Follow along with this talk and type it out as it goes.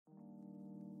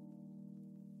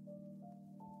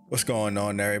What's going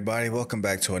on, everybody? Welcome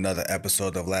back to another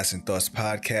episode of Lasting Thoughts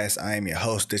Podcast. I am your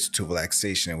host, Digital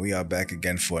Relaxation, and we are back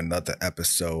again for another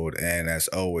episode. And as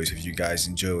always, if you guys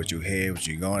enjoy what you hear, what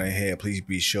you're going to hear, please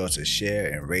be sure to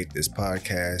share and rate this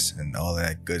podcast and all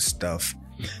that good stuff.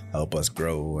 Help us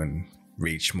grow and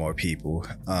reach more people.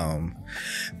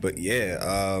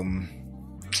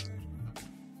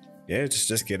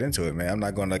 Just get into it, man. I'm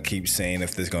not gonna keep saying if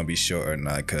this is gonna be short or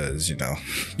not, cause you know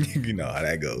how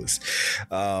that goes.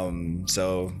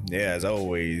 As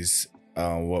always,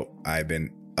 what I've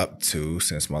been up to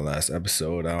since my last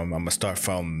episode. I'm gonna start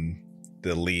from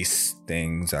the least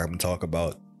things I'm gonna talk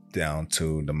about down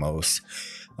to the most.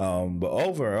 But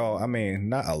overall, I mean,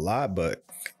 not a lot, but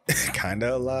kind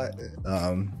of a lot.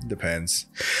 Depends.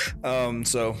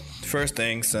 So first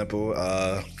thing, simple.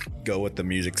 Go with the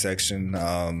music section.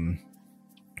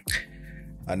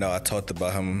 I know I talked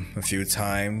about him a few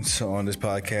times on this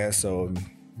podcast, so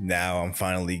now I'm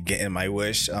finally getting my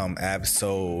wish.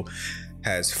 Ab-Soul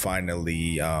has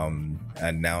finally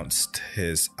announced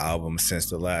his album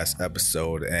since the last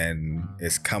episode, and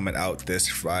it's coming out this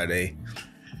Friday,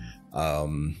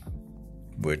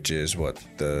 which is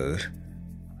the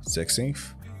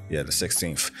 16th? Yeah, the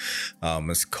 16th.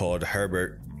 It's called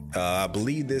Herbert. I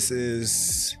believe this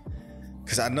is...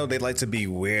 Because I know they like to be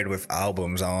weird with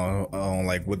albums on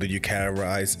like whether you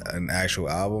categorize an actual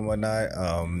album or not.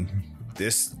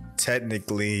 This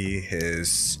technically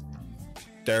his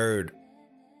third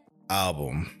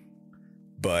album,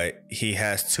 but he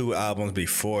has two albums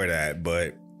before that,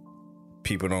 but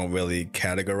people don't really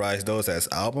categorize those as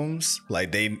albums.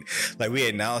 We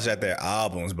acknowledge that they're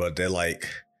albums, but they're like,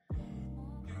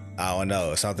 I don't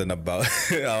know, something about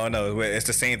I don't know. It's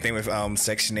the same thing with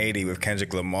Section 80 with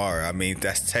Kendrick Lamar. I mean,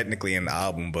 that's technically an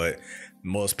album, but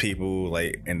most people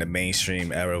like in the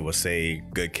mainstream era will say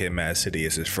Good Kid, Mad City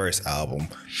is his first album.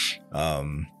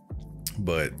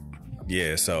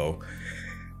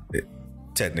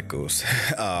 Technicals.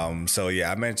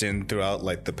 I mentioned throughout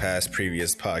like the past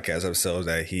previous podcast episodes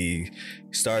that he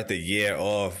started the year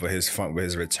off with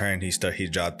his return. He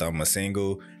dropped a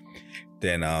single.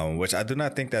 Then, which I do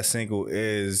not think that single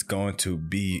is going to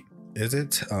be, is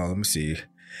it? Let me see.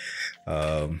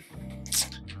 I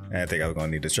think I was going to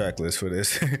need the track list for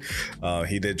this.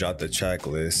 He did drop the track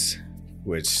list,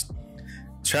 which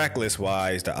track list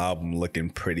wise, the album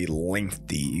looking pretty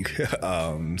lengthy.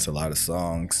 It's a lot of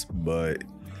songs, but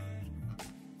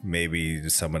maybe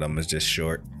some of them is just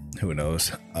short. Who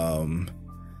knows?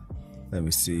 Let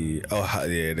me see. Oh,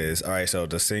 yeah, it is. All right, so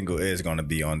the single is going to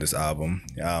be on this album.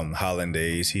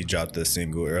 Hollandaise, he dropped the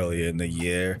single earlier in the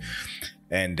year,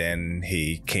 and then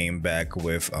he came back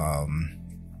with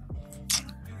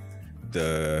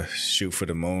the Shoot for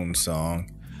the Moon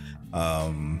song.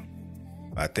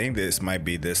 I think this might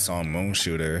be this song, Moon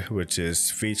Shooter, which is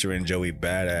featuring Joey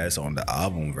Badass on the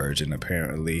album version,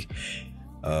 apparently.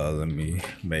 Let me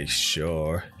make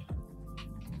sure.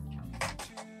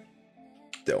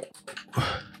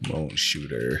 Moon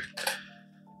Shooter.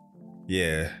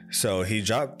 Yeah, so he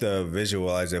dropped the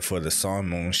visualizer for the song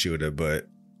Moon Shooter, but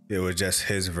it was just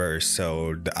his verse.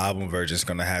 So the album version is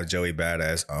gonna have Joey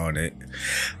Badass on it.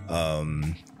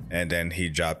 And then he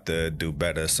dropped the Do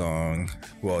Better song,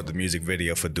 the music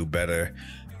video for Do Better,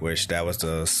 which that was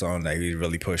the song that he's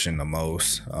really pushing the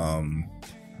most. And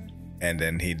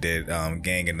then he did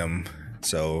Gangin' Them.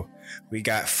 So we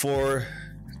got 4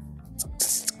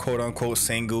 quote-unquote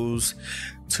singles,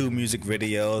 2 music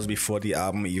videos before the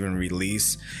album even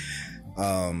released.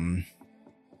 I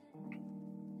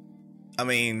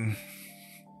mean,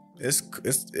 it's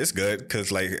good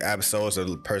because like Ab-Soul is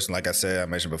a person, like I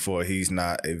mentioned before, he's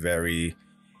not a very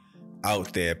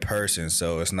out there person,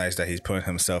 so it's nice that he's putting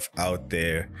himself out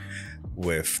there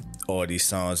with all these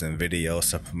songs and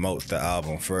videos to promote the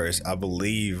album first. I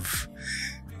believe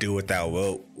Do What Thou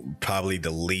Wilt probably the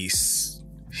least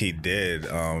he did,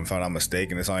 if I'm not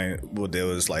mistaken. There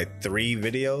was like 3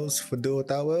 videos for Do What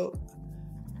Thou Wilt.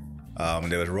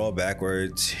 There was Roll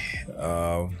Backwards,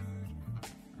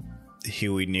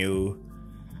 Huey New,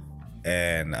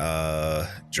 and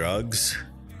Drugs.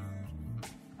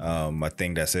 I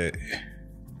think that's it.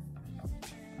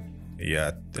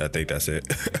 Yeah, I think that's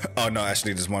it. Oh no,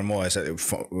 actually there's one more.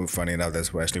 Funny enough,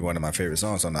 that's actually one of my favorite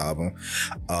songs on the album.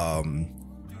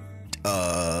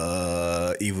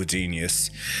 Evil Genius,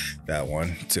 that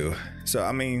one too. So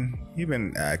I mean, he's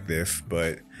been active,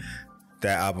 but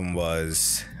that album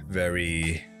was a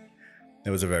very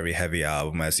heavy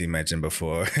album, as he mentioned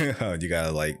before. You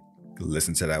gotta like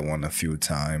listen to that one a few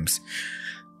times.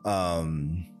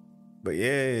 But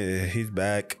yeah, he's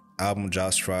back. Album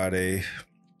drops Friday.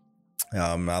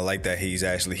 I like that he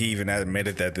even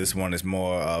admitted that this one is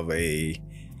more of a,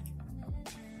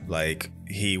 like,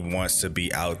 he wants to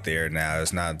be out there now.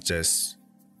 It's not just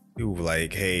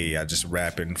like, hey, I just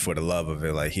rapping for the love of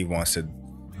it. Like, he wants to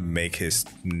make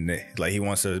he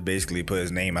wants to basically put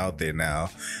his name out there now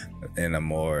in a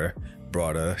more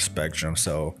broader spectrum.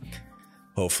 So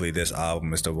hopefully this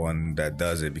album is the one that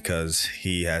does it, because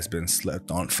he has been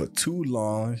slept on for too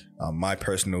long. My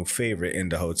personal favorite in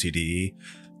the whole TDE.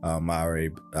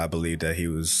 I believe that he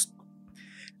was,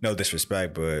 no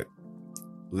disrespect, but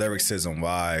lyricism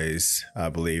wise, I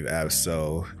believe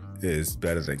Ab-Soul is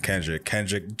better than Kendrick.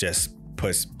 Kendrick just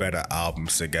puts better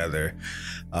albums together.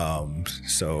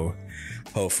 So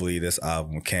hopefully this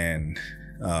album can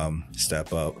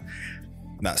step up.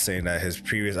 Not saying that his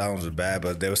previous albums were bad,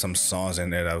 but there were some songs in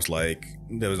there that was like,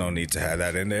 there was no need to have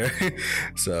that in there.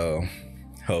 So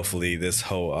hopefully this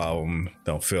whole album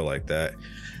don't feel like that.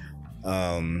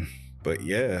 But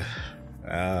yeah,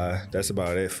 that's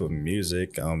about it for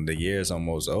music. The year's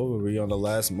almost over. We on the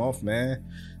last month, man.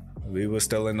 We were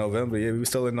still in November. Yeah, we were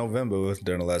still in November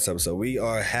during the last episode. We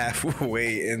are about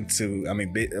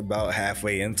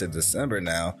halfway into December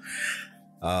now.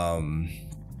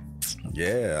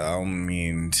 Yeah, I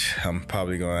mean, I'm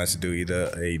probably going to have to do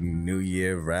either a New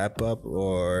Year wrap up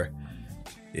or,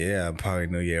 yeah, probably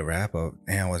New Year wrap up.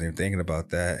 Man, I wasn't even thinking about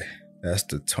that. That's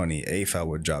the 28th. I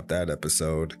would drop that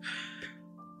episode.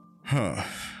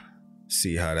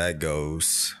 See how that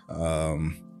goes.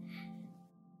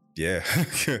 Yeah.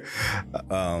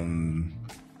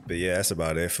 But yeah, that's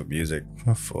about it for music,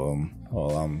 for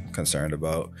all I'm concerned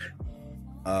about.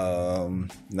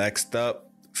 Next up,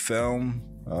 film.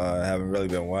 I haven't really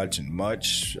been watching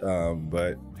much,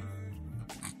 but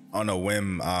on a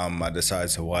whim, I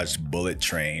decided to watch Bullet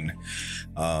Train,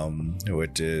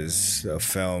 which is a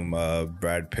film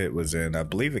Brad Pitt was in. I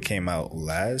believe it came out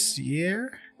last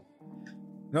year.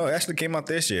 No, it actually came out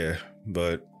this year,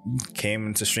 but came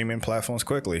into streaming platforms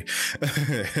quickly.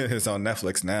 It's on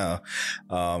Netflix now.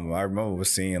 I remember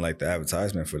seeing like the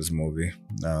advertisement for this movie.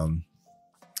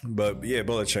 But yeah,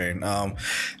 Bullet Train.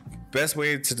 Best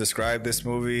way to describe this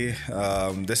movie,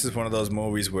 this is one of those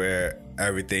movies where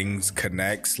everything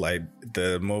connects. Like,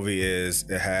 the movie it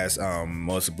has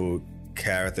multiple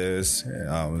characters.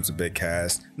 It's a big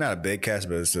cast. Not a big cast,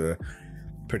 but it's a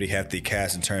pretty hefty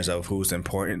cast in terms of who's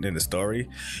important in the story.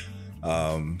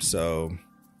 So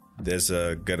there's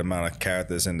a good amount of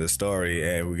characters in the story,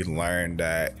 and we can learn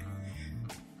that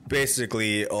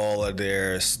basically all of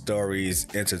their stories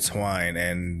intertwine,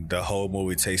 and the whole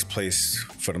movie takes place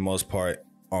for the most part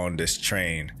on this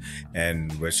train,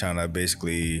 and we're trying to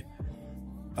basically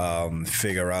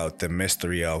figure out the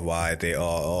mystery of why they are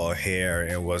all here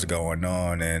and what's going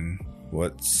on and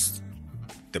what's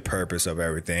the purpose of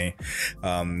everything.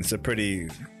 It's a pretty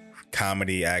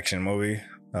comedy action movie,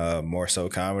 more so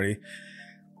comedy.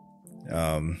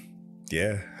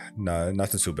 Yeah, no,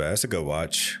 nothing too bad. It's a good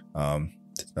watch.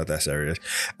 Not that serious.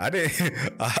 I don't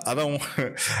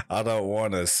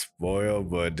want to spoil,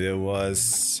 but there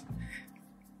was,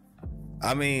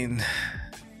 I mean,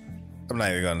 I'm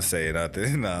not even gonna say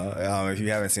nothing. No, if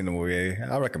you haven't seen the movie,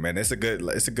 I recommend it. It's a good.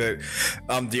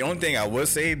 The only thing I would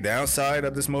say downside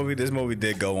of this movie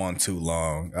did go on too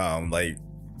long. Like,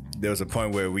 there was a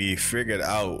point where we figured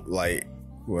out, like,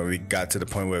 where we got to the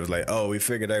point where it was like, oh, we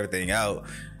figured everything out.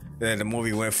 Then the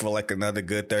movie went for like another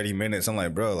good 30 minutes. I'm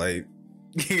like, bro, like,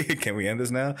 can we end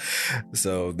this now?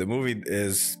 So the movie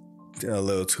is a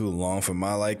little too long for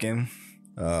my liking,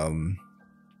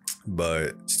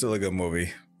 but still a good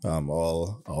movie,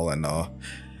 all in all.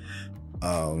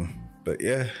 But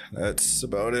yeah, that's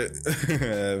about it.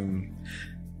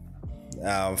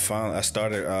 I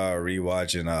started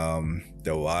rewatching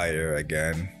The Wire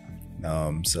again,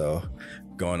 so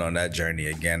going on that journey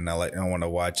again. I want to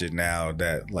watch it now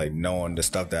that, like, knowing the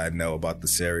stuff that I know about the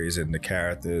series and the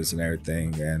characters and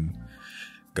everything, and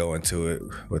go into it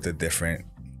with a different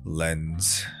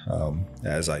lens,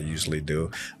 as I usually do.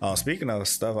 Speaking of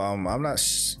stuff, I'm not.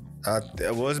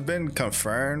 It was been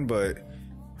confirmed, but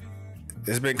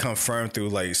it's been confirmed through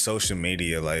like social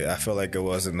media. Like, I feel like it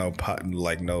wasn't no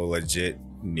legit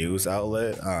news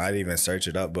outlet. I didn't even search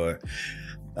it up, but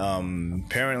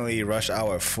apparently Rush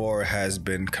Hour 4 has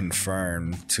been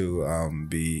confirmed to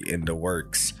be in the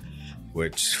works,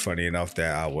 which, funny enough,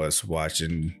 that I was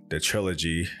watching the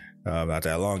trilogy not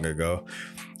that long ago,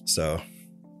 so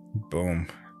boom.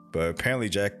 But apparently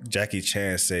Jackie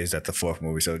Chan says that the fourth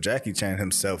movie, so Jackie Chan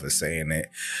himself is saying it.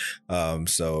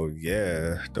 So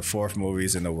yeah, the fourth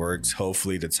movie's in the works.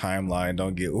 Hopefully the timeline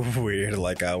don't get weird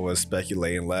like I was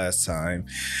speculating last time.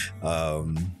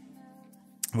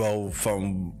 Well,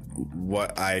 from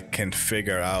what I can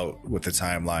figure out with the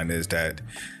timeline is that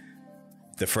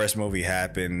the first movie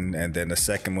happened, and then the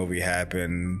second movie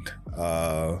happened.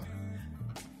 Well,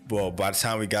 by the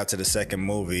time we got to the second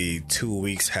movie, 2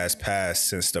 weeks has passed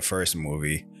since the first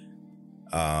movie.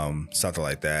 Something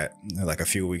like that. Like a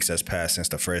few weeks has passed since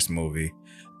the first movie.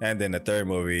 And then the third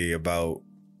movie, I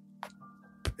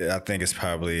think it's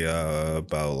probably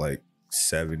about like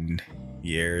 7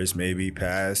 years maybe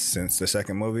passed since the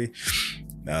second movie.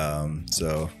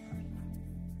 So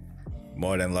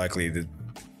more than likely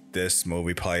this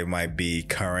movie probably might be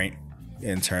current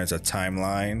in terms of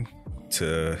timeline,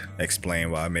 to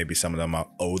explain why maybe some of them are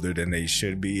older than they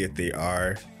should be, if they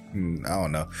are. I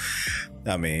don't know.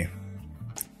 I mean,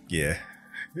 yeah.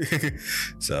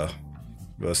 So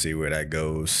we'll see where that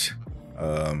goes.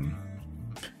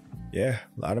 Yeah,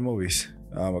 a lot of movies.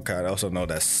 I also know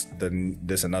that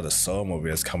there's another Saw movie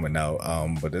that's coming out,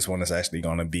 but this one is actually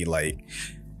going to be like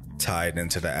tied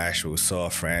into the actual Saw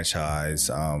franchise,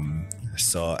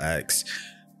 Saw X,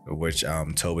 which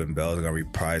Tobin Bell is going to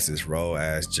reprise his role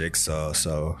as Jigsaw.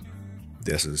 So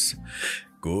this is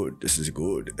good.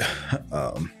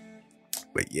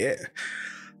 But yeah.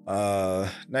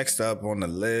 Next up on the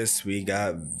list, we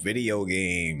got video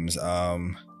games.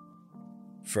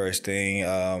 First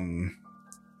thing,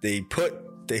 they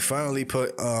finally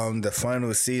put the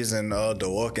final season of The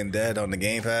Walking Dead on the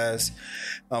Game Pass.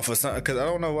 For some, because I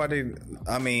don't know why they.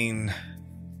 I mean,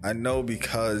 I know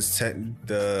because I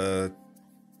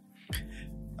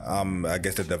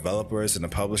guess the developers and the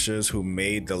publishers who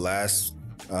made the last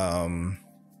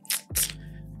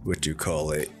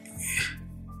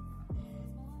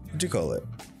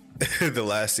the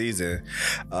last season,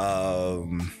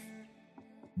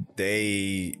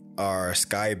 they are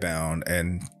Skybound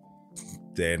and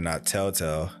they're not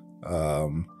Telltale.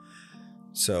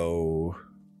 So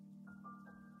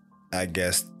I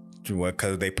guess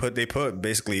because they put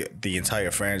basically the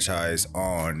entire franchise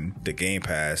on the Game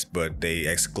Pass, but they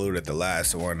excluded the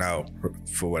last one out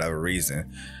for whatever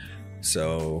reason.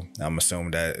 So I'm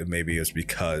assuming that maybe it's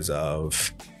because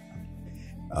of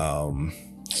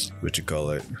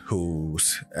who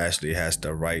actually has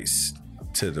the rights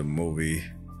to the movie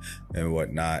and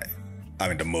whatnot. I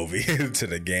mean the movie to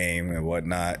the game and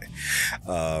whatnot.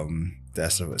 So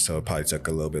it probably took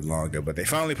a little bit longer, but they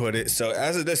finally put it. So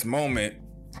as of this moment,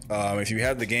 if you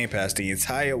have the Game Pass, the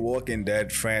entire Walking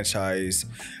Dead franchise,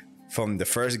 from the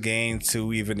first game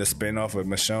to even the spin-off with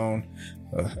Michonne,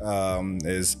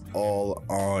 is all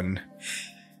on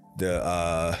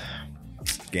the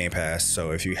Game Pass.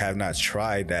 So if you have not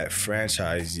tried that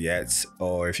franchise yet,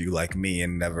 or if you like me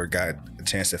and never got a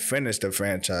chance to finish the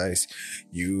franchise,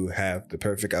 you have the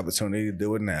perfect opportunity to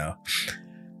do it now.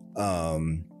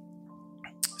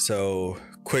 So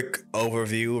quick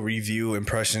review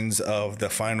impressions of the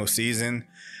final season.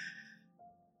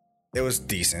 It was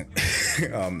decent.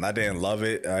 I didn't love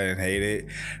it. I didn't hate it.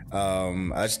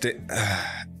 I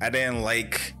didn't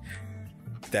like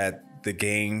that the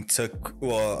game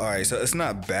all right, so it's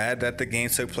not bad that the game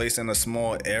took place in a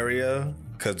small area,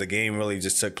 because the game really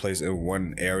just took place in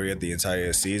one area the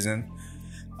entire season.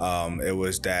 It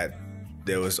was that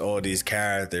there was all these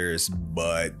characters,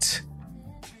 but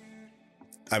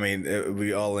I mean,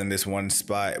 we all in this one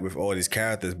spot with all these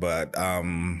characters, but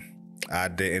I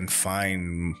didn't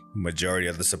find majority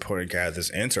of the supporting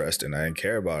characters interesting. I didn't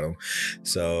care about them,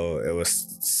 so it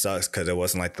sucks because it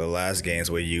wasn't like the last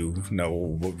games where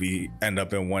we end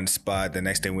up in one spot, the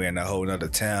next thing we're in a whole nother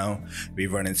town. We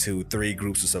run into 3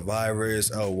 groups of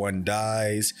survivors. One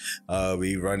dies.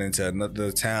 We run into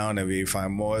another town and we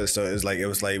find more. So it was like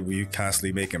we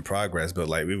constantly making progress, but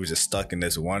like we were just stuck in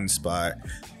this one spot,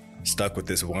 stuck with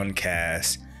this one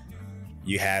cast.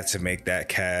 You had to make that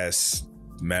cast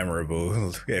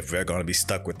memorable if we're going to be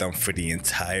stuck with them for the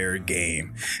entire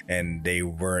game, and they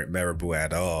weren't memorable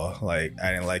at all. Like, I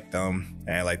didn't like them.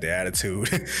 I didn't like their attitude.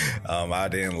 I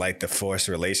didn't like the forced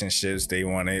relationships they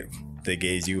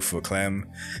gave you for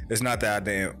Clem. It's not that I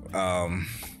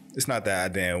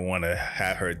didn't want to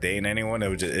have her dating anyone.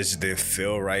 It just didn't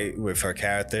feel right with her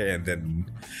character, and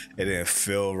then it didn't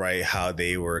feel right how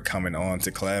they were coming on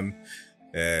to Clem,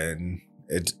 and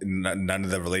none of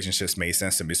the relationships made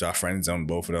sense to me, so I friend zoned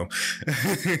both of them.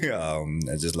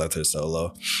 I just left her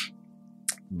solo.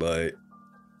 But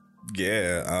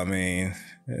yeah, I mean,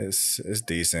 it's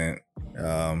decent.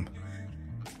 But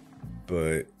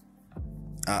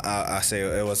I say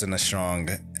it wasn't a strong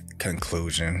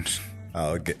conclusion.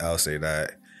 I'll say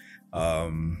that.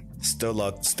 Still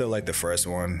like the first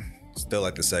one. Still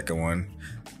like the second one.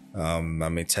 I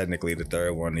mean, technically the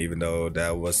third one, even though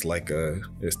that was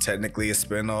it's technically a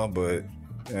spinoff, but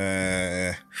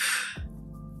that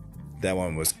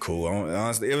one was cool.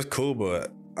 Honestly, it was cool,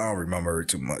 but I don't remember it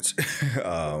too much.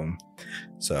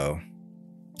 So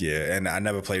yeah, and I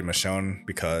never played Michonne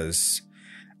because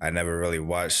I never really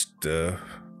watched the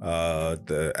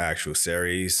actual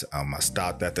series. I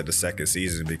stopped after the second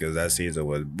season because that season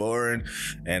was boring,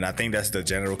 and I think that's the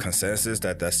general consensus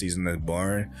that season is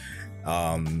boring.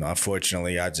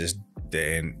 Unfortunately, I just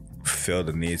didn't feel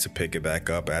the need to pick it back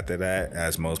up after that.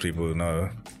 As most people know,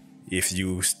 if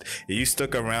you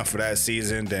stuck around for that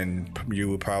season, then you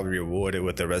were probably rewarded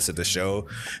with the rest of the show.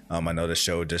 I know the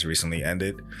show just recently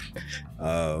ended,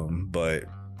 but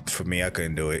for me, I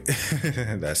couldn't do it.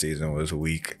 That season was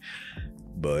weak.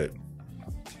 But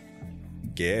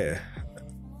yeah,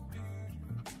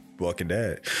 Walking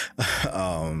Dead.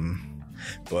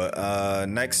 But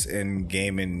next in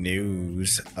gaming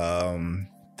news,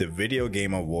 the Video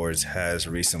Game Awards has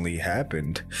recently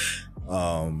happened,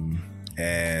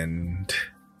 and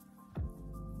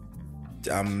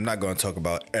I'm not going to talk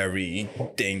about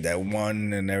everything that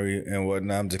won and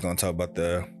whatnot. I'm just going to talk about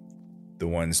the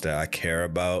ones that I care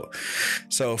about.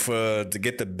 So to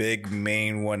get the big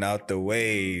main one out the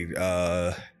way,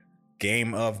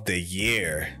 game of the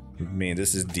year. I mean,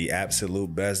 this is the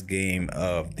absolute best game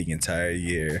of the entire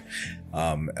year.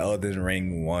 Elden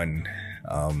Ring won,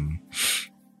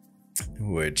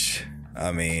 which,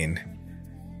 I mean,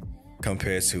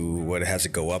 compared to what it has to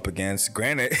go up against.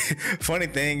 Granted, funny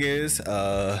thing is,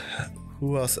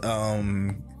 who else?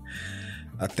 I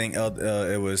think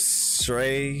it was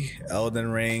Stray,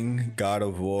 Elden Ring, God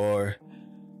of War.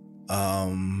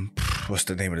 What's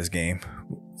the name of this game?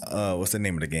 What's the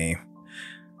name of the game?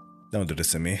 Don't do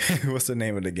this to me. What's the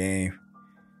name of the game?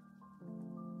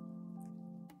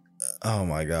 Oh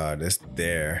my God, it's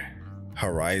there.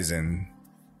 Horizon.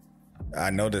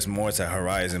 I know there's more to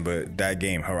Horizon, but that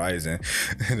game, Horizon,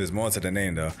 there's more to the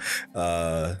name though.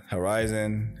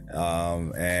 Horizon,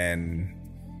 and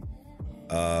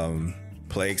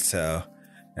Plague Tale,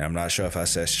 and I'm not sure if I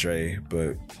said Stray,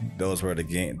 but those were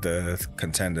the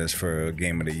contenders for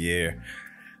Game of the Year.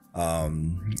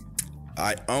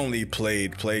 I only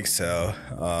played Plague Tale.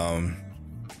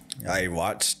 I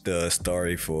watched the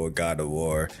story for God of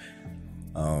War.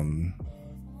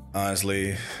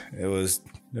 Honestly, it was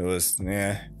all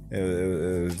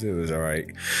right.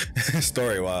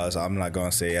 Story wise, I'm not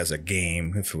gonna say as a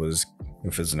game if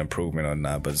it's an improvement or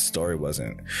not, but the story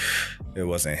wasn't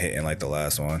hitting like the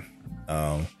last one.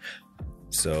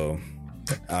 So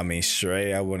I mean,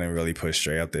 Stray, I wouldn't really put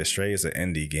Stray up there. Stray is an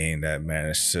indie game that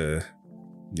managed to,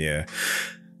 yeah,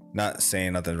 not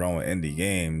saying nothing wrong with indie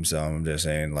games. I'm just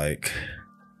saying, like,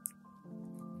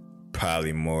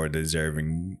 probably more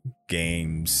deserving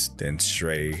games than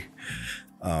Stray.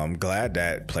 Glad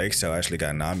that Plague Tale actually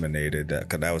got nominated,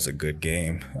 because that was a good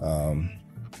game.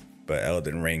 But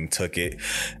Elden Ring took it,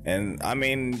 and I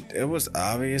mean, it was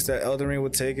obvious that Elden Ring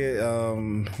would take it,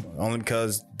 only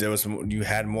because you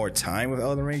had more time with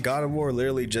Elden Ring. God of War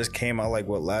literally just came out like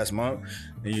last month,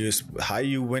 and how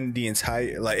you win the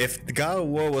entire, like, if God of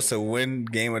War was to win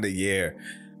Game of the Year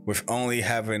with only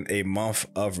having a month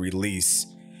of release,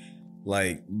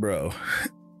 like, bro,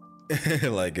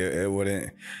 like it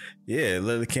wouldn't. Yeah, it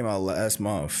literally came out last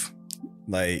month.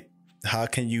 Like, how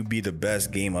can you be the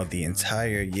best game of the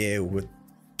entire year with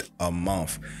a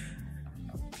month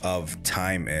of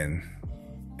time in?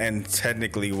 And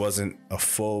technically wasn't a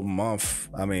full month.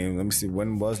 I mean, let me see,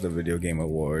 when was the Video Game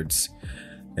Awards?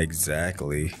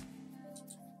 Exactly.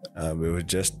 It was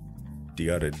just the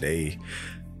other day.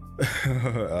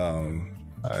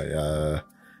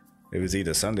 It was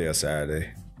either Sunday or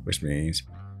Saturday, which means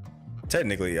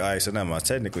technically, all right, so never mind.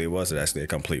 Technically, it wasn't actually a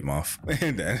complete month.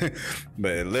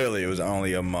 But literally, it was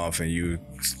only a month, and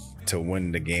to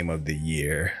win the Game of the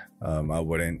Year. I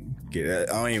wouldn't get it.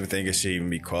 I don't even think it should even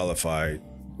be qualified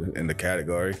in the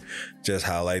category. Just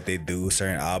how, like, they do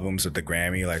certain albums with the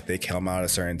Grammy, like, they come out at a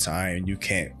certain time, and you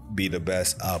can't be the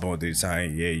best album of the entire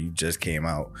year. You just came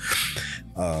out.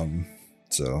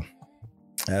 So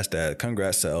that's that.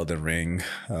 Congrats to Elden Ring.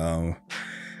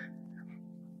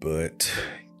 But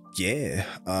yeah,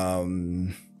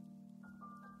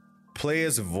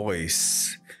 player's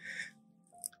voice.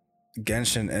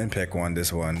 Genshin Impact won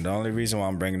this one. The only reason why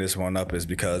I'm bringing this one up is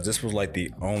because this was like the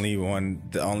only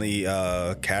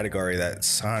category that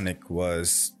Sonic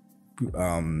was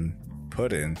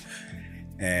put in,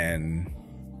 and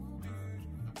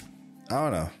I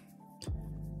don't know.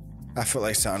 I feel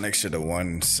like Sonic should have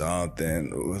won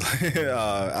something.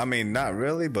 I mean, not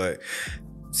really, but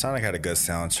Sonic had a good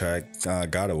soundtrack.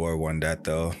 God of War won that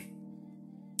though.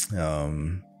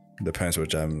 Depends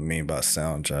what I mean by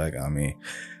soundtrack. I mean,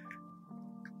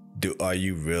 are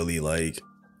you really like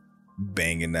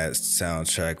banging that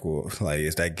soundtrack? Or like,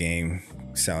 is that game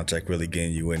soundtrack really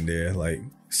getting you in there? Like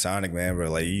Sonic, man,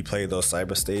 bro, like you play those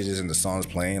cyber stages and the song's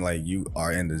playing, like you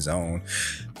are in the zone.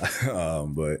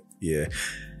 But yeah.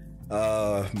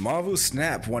 Marvel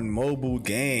Snap, one mobile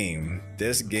game.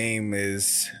 This game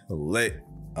is lit.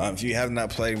 If you have not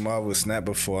played Marvel Snap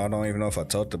before, I don't even know if I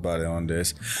talked about it on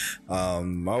this.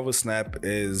 Marvel Snap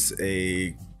is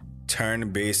a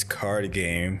turn-based card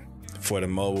game for the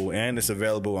mobile, and it's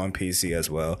available on PC as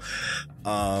well.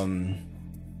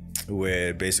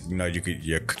 Where basically,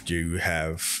 you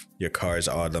have your cards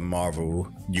are the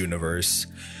Marvel universe,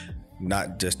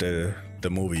 not just the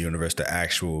movie universe, the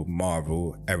actual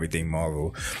Marvel, everything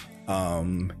Marvel.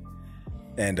 And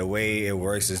the way it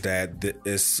works is that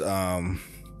it's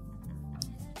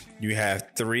you have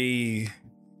 3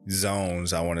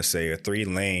 zones, I want to say, or 3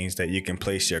 lanes that you can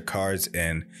place your cards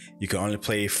in. You can only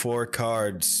play 4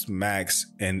 cards max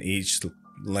in each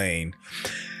lane.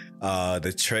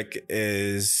 The trick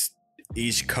is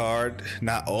each card,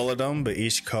 not all of them, but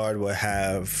each card will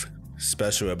have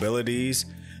special abilities,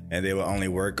 and they will only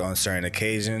work on certain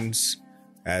occasions.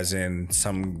 As in,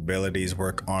 some abilities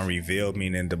work on reveal,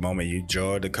 meaning the moment you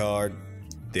draw the card,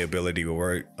 the ability will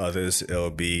work. Others, it'll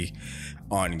be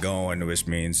ongoing, which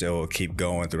means it will keep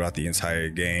going throughout the entire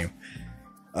game.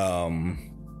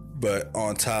 But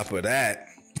on top of that,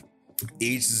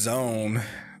 each zone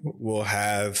will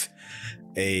have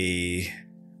I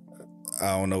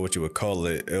don't know what you would call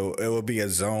it. It will be a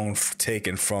zone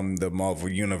taken from the Marvel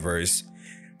universe,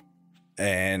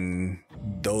 and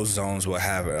those zones will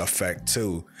have an effect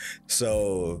too.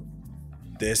 So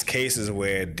there's cases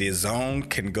where the zone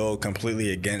can go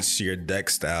completely against your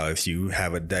deck style. If you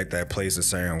have a deck that plays a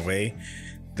certain way,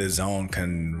 the zone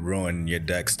can ruin your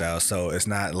deck style. So it's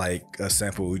not like a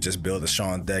simple just build a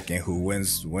strong deck and who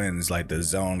wins. Like the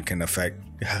zone can affect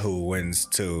who wins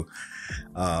too.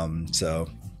 So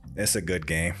it's a good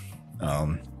game.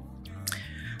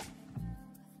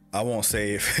 I won't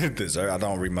say if it deserves. I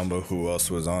don't remember who else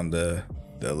was on the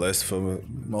list for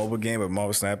mobile game, but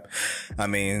Marvel Snap, I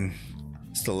mean,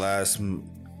 it's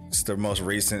the most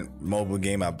recent mobile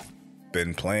game I've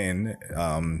been playing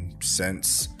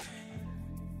since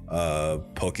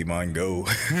Pokemon Go.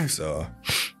 So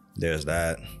there's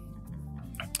that.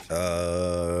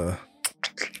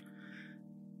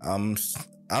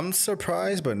 I'm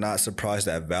surprised, but not surprised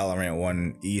that Valorant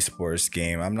won esports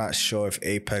game. I'm not sure if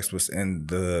Apex was in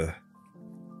the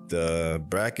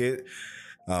bracket.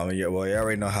 Yeah, well, you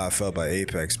already know how I felt about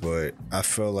Apex, but I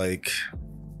feel like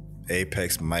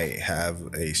Apex might have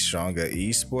a stronger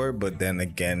esport, but then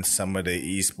again, some of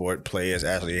the esport players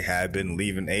actually have been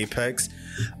leaving Apex.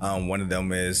 One of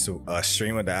them is a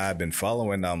streamer that I've been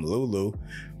following, Lulu.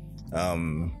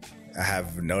 I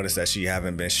have noticed that she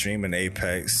haven't been streaming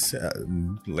Apex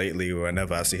lately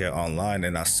whenever I see her online,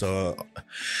 and I saw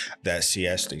that she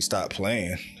actually stopped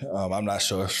playing. I'm not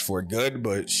sure if for good,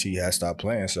 but she has stopped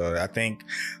playing. So I think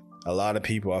a lot of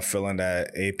people are feeling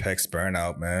that Apex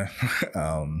burnout, man.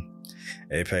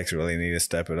 Apex really need to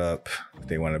step it up if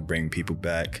they want to bring people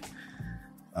back.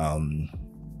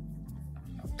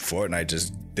 Fortnite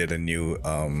just did a new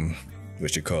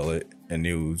a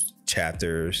new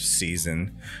chapter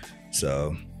season,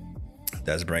 so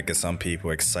that's bringing some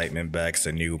people excitement back. It's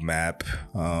a new map,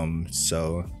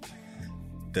 so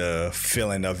the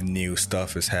feeling of new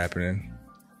stuff is happening.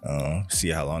 See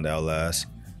how long that'll last.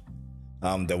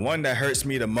 The one that hurts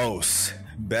me the most,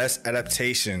 best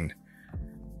adaptation,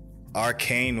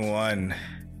 Arcane won.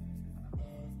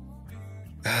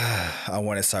 I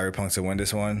wanted Cyberpunk to win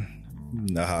this one.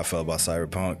 You know how I felt about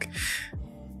Cyberpunk.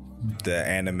 The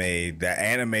anime,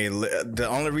 the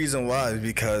only reason why is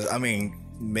because, I mean,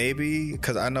 maybe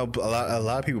because I know a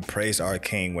lot of people praised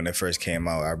Arcane when it first came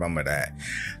out. I remember that.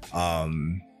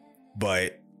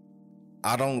 But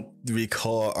I don't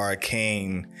recall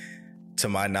Arcane, to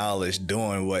my knowledge,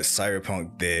 doing what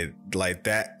Cyberpunk did. Like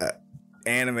that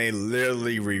anime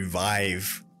literally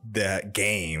revived that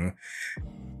game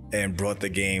and brought the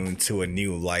game to a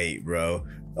new light, bro.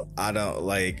 I don't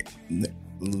like,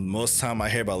 most time I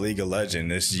hear about League of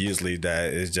Legends, it's usually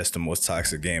that it's just the most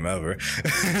toxic game ever.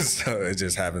 So it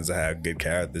just happens to have good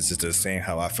characters. It's the same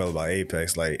how I felt about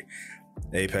Apex. Like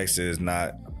Apex is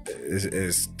not,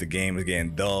 is the game is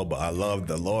getting dull, but I love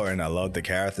the lore and I love the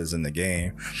characters in the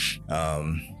game.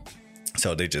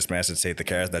 So they just managed to take the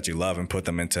characters that you love and put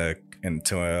them into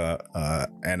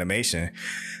animation.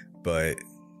 But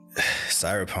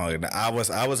Cyberpunk. I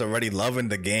was already loving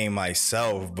the game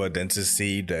myself, but then to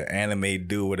see the anime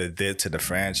do what it did to the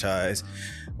franchise,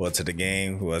 well, to the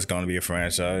game, was going to be a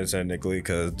franchise technically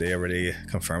because they already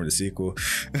confirmed the sequel.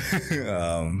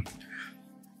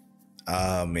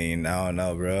 I mean, I don't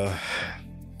know, bro.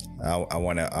 I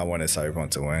wanted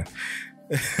Cyberpunk to win.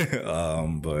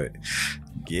 But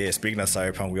yeah, speaking of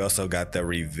Cyberpunk, we also got the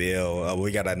reveal.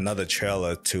 We got another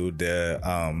trailer to the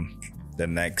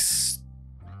next,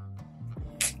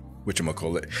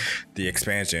 whatchamacallit, the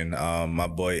expansion. My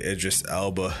boy Idris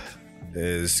Elba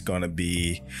is gonna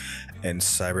be in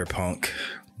Cyberpunk.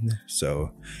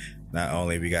 So not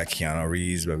only we got Keanu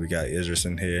Reeves, but we got Idris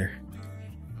in here.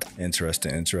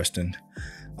 Interesting.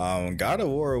 God of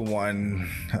War won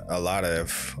a lot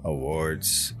of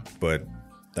awards, but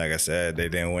like I said, they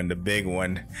didn't win the big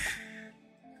one.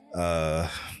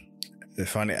 It's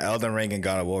funny, Elden Ring and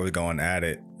God of War was going at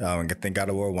it. I think God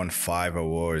of War won 5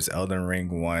 awards. Elden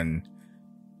Ring won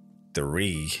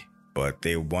 3, but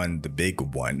they won the big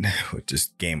one, which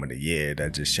is Game of the Year.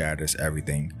 That just shatters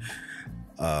everything.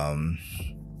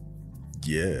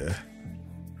 Yeah.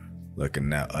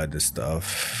 Looking at other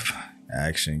stuff.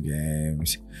 Action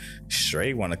games.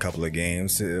 Stray won a couple of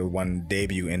games. It won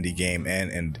debut indie game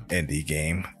and indie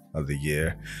game of the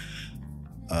year.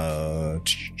 I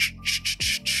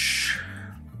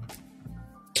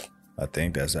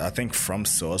think From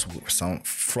Software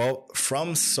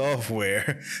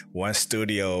one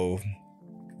studio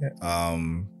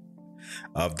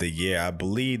of the year. I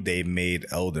believe they made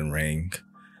Elden Ring,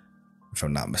 if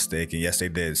I'm not mistaken. Yes, they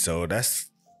did. So that's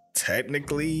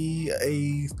technically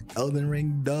a Elden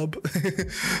Ring dub.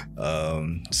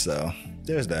 So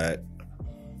there's that.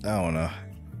 I don't know.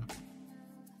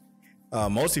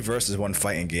 Multiverse is one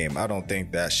fighting game. I don't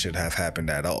think that should have happened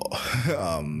at all.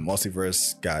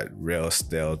 Multiverse got real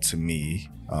stale to me,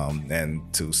 and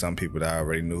to some people that I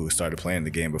already knew who started playing the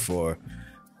game before.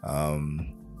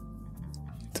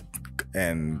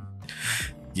 And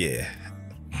yeah,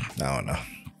 I don't know.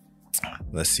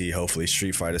 Let's see. Hopefully,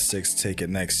 Street Fighter 6 take it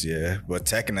next year. But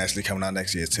Tekken actually coming out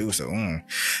next year too, so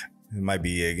it might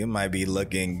be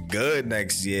looking good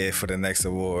next year for the next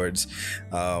awards.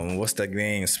 What's that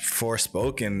game?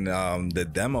 Forspoken. The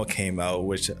demo came out,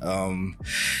 which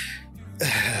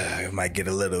might get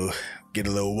a little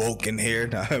woke in here,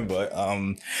 but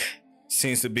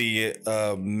seems to be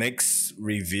a mixed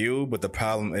review. But the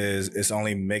problem is it's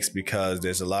only mixed because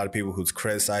there's a lot of people who's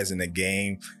criticizing the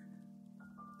game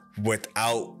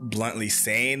without bluntly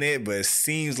saying it, but it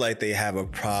seems like they have a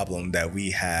problem that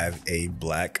we have a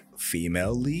black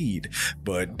female lead,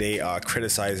 but they are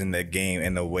criticizing the game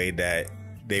in a way that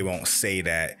they won't say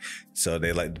that. So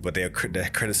they're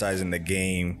criticizing the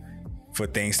game for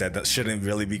things that shouldn't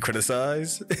really be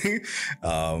criticized.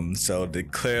 So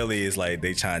clearly it's like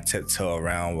they trying to tiptoe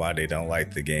around why they don't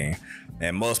like the game.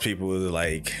 And most people are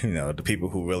like, the people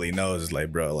who really knows is like,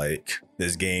 bro, like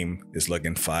this game is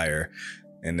looking fire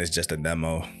and it's just a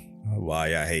demo. Why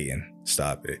y'all hating?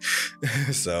 Stop it.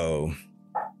 So,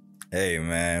 hey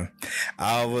man,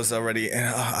 I was already, and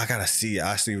I gotta see.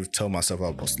 I actually told myself I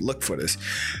was supposed to look for this.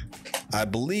 I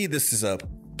believe this is a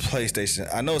PlayStation.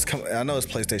 I know it's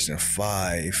PlayStation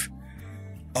 5.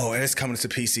 Oh, and it's coming to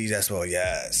PCs as well.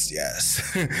 Yes.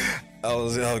 I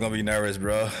was gonna be nervous,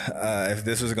 bro. If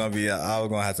this was gonna be, I was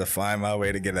gonna have to find my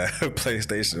way to get a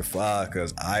PlayStation 5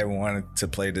 because I wanted to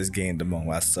play this game the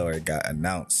moment I saw it got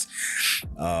announced.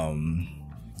 And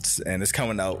it's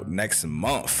coming out next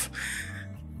month,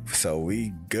 so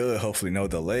we good. Hopefully, no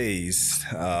delays.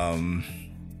 Yeah,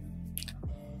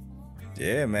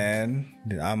 man.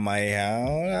 I might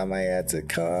have to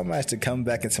come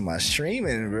back into my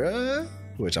streaming, bro.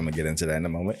 Which I'm gonna get into that in a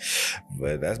moment,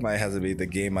 but that might have to be the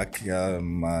game my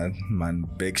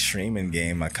big streaming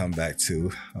game I come back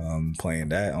to, playing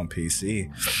that on PC.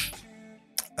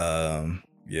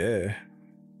 Yeah,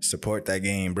 support that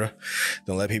game, bro.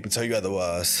 Don't let people tell you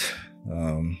otherwise.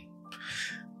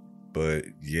 But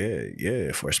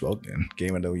yeah, Forspoken,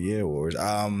 Game of the Year awards.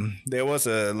 There was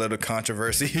a little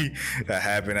controversy that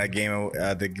happened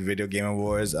at the Video Game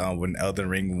Awards when Elden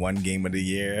Ring won Game of the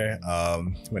Year.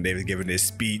 When they was giving this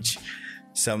speech,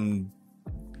 some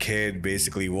kid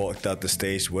basically walked up the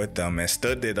stage with them and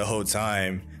stood there the whole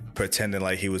time, pretending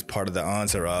like he was part of the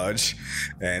entourage.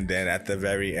 And then at the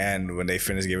very end, when they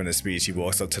finished giving the speech, he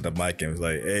walks up to the mic and was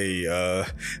like, hey, I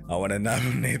want to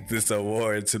nominate this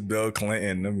award to Bill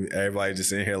Clinton. Everybody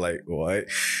just in here like, what?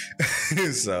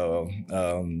 So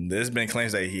there's been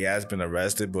claims that he has been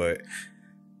arrested, but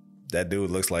that dude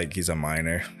looks like he's a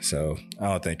minor, so I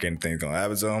don't think anything's gonna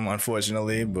happen to him,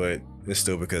 unfortunately. But it's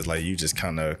still because like you just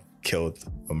kind of killed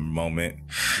a moment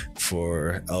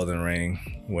for Elden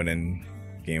Ring winning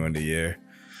Game of the Year.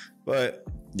 But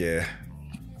yeah,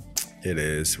 it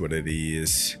is what it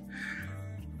is.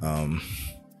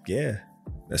 Yeah,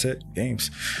 that's it.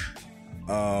 Games.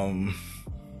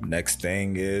 Next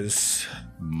thing is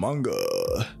manga.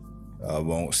 I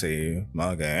won't say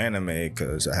manga anime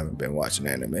because I haven't been watching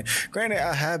anime. Granted,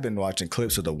 I have been watching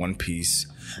clips of the One Piece,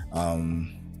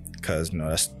 because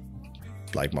that's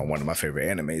like one of my favorite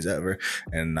animes ever,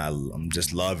 and I'm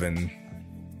just loving.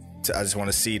 I just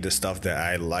want to see the stuff that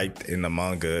I liked in the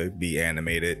manga be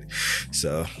animated.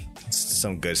 So it's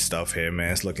some good stuff here,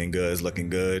 man. It's looking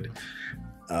good.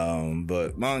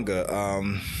 But manga,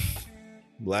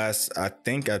 I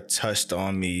think I touched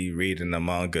on me reading the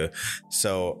manga,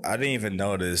 so I didn't even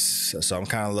notice, so I'm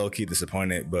kind of low-key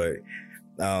disappointed. But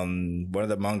one of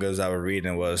the mangas I was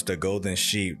reading was The Golden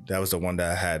Sheep. That was the one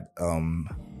that I had.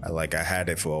 I had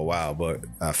it for a while, but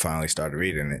I finally started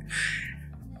reading it,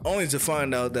 only to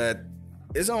find out that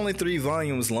it's only 3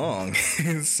 volumes long.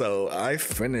 So I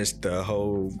finished the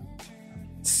whole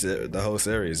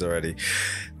series already.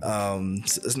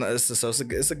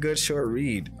 It's a good short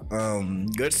read.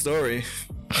 Good story.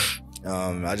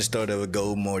 I just thought it would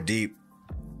go more deep,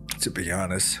 to be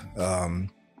honest.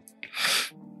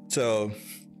 So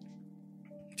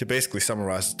to basically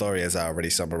summarize the story, as I already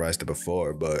summarized it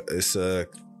before, but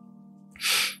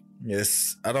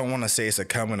I don't want to say it's a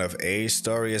coming of age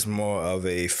story. It's more of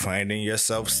a finding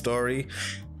yourself story.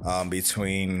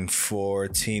 Between 4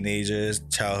 teenagers,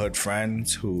 childhood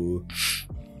friends, who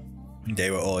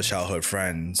they were all childhood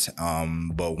friends,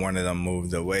 but one of them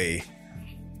moved away,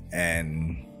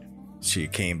 and she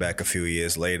came back a few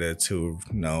years later to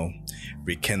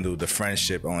rekindle the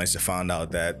friendship, only to find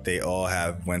out that they all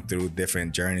have went through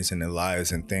different journeys in their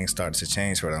lives, and things started to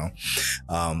change for them.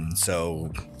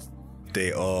 So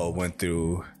they all went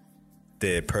through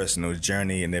their personal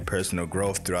journey and their personal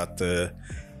growth throughout the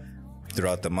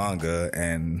manga,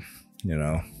 and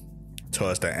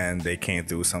towards the end they came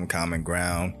through some common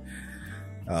ground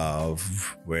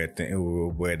of where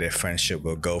their friendship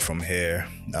will go from here.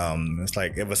 It's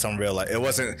like it was some real, like it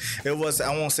was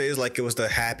I won't say it's like it was the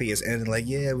happiest ending, like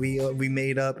yeah we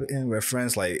made up and we're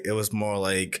friends. Like it was more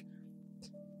like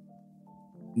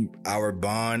our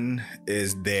bond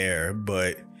is there,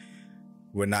 but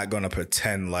we're not gonna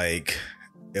pretend like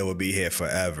it will be here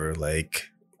forever. Like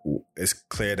it's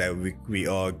clear that we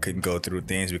all can go through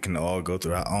things. We can all go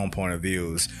through our own point of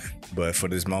views, but for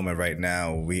this moment right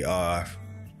now, we are,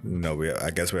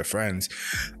 I guess we're friends,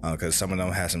 because some of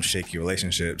them have some shaky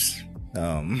relationships.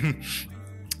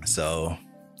 So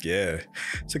yeah,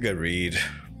 it's a good read.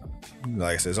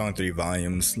 Like I said, it's only 3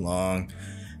 volumes long,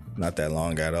 not that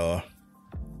long at all.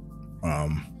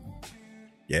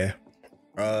 Yeah.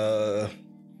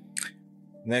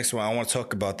 Next one, I want to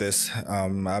talk about this.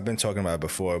 I've been talking about it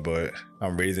before, but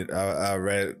I'm reading. I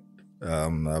read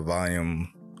a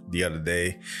volume the other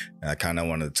day, and I kind of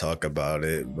wanted to talk about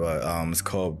it. But it's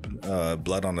called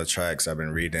Blood on the Tracks. I've been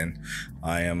reading.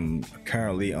 I am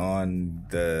currently on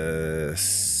the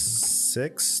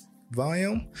 6th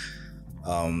volume.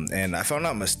 And if I'm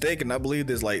not mistaken, I believe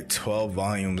there's like 12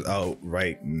 volumes out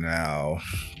right now.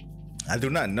 I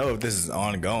do not know if this is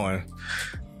ongoing.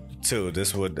 Too,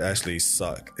 this would actually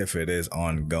suck if it is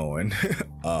ongoing.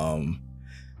 I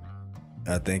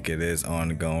think it is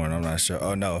ongoing. I'm not sure.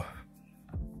 Oh no.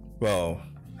 Well,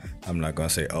 I'm not gonna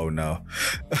say oh no.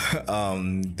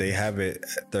 They have it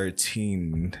at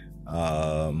 13.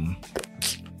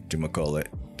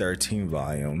 13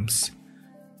 volumes.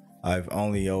 I've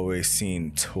only always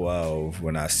seen 12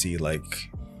 when I see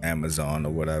like Amazon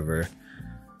or whatever.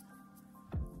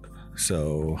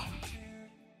 So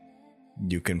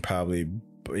you can probably,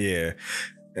 yeah.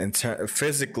 And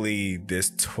physically, there's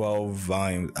 12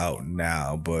 volumes out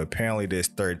now, but apparently there's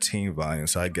 13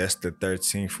 volumes. So I guess the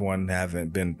 13th one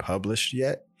haven't been published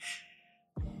yet.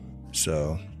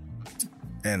 So,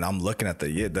 and I'm looking at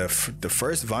the year. The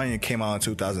first volume came out in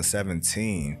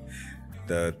 2017.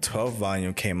 The 12th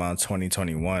volume came out in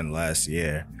 2021, last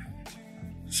year.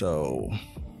 So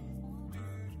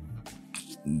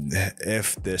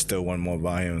if there's still one more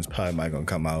volume, it's probably not gonna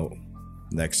come out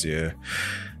next year.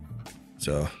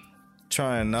 So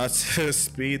trying not to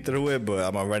speed through it, but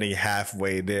I'm already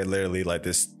halfway there. Literally, like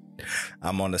this,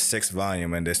 I'm on the 6th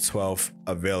volume, and there's 12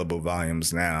 available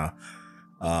volumes now.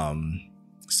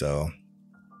 So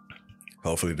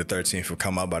hopefully the 13th will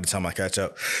come out by the time I catch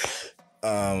up.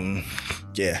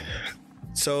 Yeah.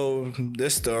 So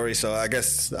this story, so I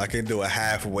guess I can do a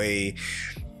halfway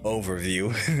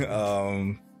overview.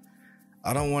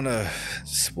 I don't want to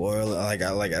spoil it.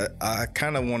 I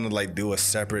kind of want to like do a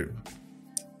separate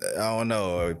I don't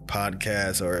know, a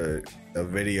podcast or a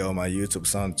video on my YouTube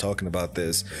son talking about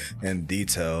this in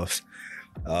details.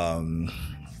 But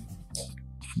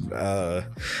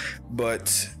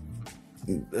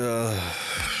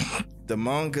the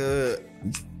manga,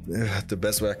 the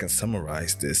best way I can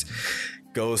summarize this,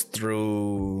 goes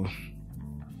through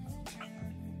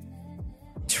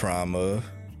trauma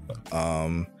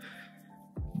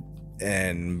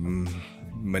and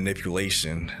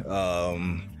manipulation.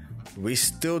 We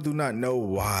still do not know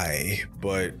why,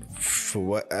 but for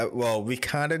what, well, we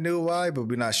kind of knew why, but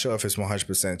we're not sure if it's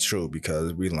 100% true,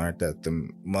 because we learned that the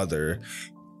mother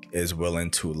is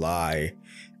willing to lie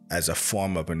as a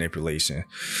form of manipulation.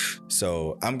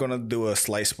 So I'm gonna do a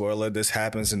slight spoiler. This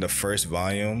happens in the first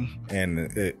volume, and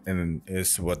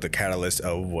it's what the catalyst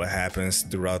of what happens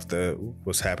throughout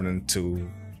what's happening to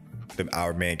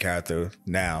our main character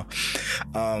now.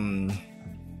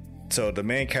 So the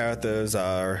main characters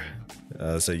are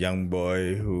it's a young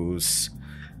boy who's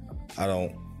I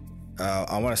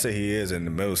want to say he is in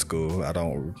the middle school. I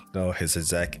don't know his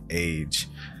exact age.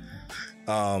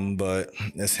 But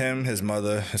it's him, his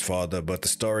mother, his father, but the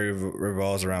story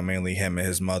revolves around mainly him and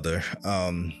his mother.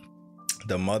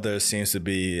 The mother seems to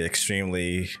be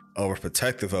extremely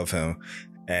overprotective of him.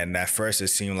 And at first it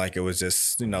seemed like it was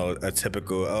just, a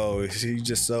typical, oh, she's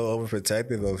just so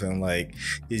overprotective of him. Like,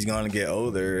 he's going to get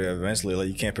older eventually. Like,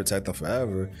 you can't protect him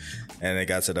forever. And it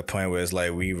got to the point where it's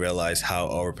like, we realized how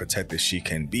overprotective she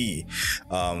can be.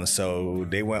 So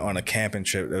they went on a camping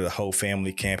trip, the whole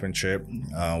family camping trip,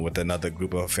 with another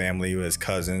group of family, his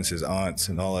cousins, his aunts,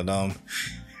 and all of them.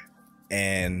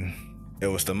 And it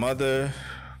was the mother,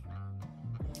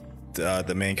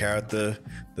 the main character,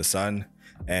 the son,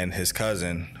 and his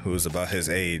cousin, who's about his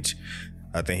age.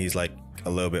 I think he's like a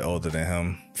little bit older than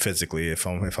him physically, if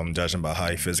I'm judging by how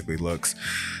he physically looks.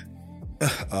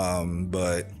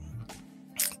 But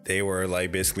they were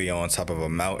like basically on top of a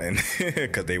mountain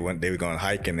because they were going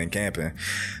hiking and camping.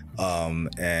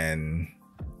 And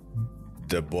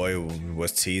the boy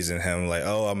was teasing him like,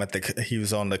 oh, he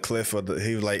was on the cliff,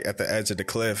 he was like at the edge of the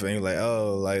cliff, and he was like,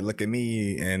 oh, like, look at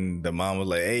me. And the mom was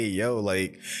like, hey, yo,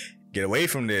 like, get away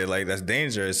from there, like, that's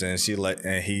dangerous. And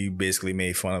he basically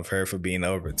made fun of her for being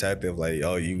overprotective, like,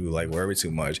 oh, you like worry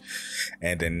too much.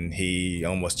 And then he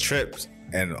almost tripped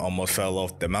and almost fell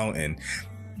off the mountain,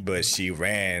 but she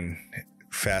ran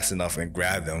fast enough and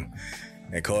grabbed him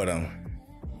and caught him,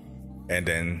 and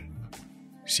then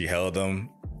she held him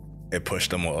and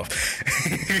pushed him off.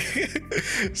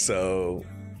 So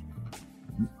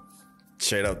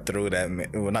straight up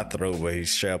he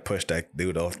straight up pushed that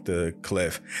dude off the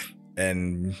cliff,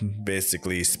 and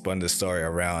basically spun the story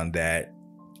around that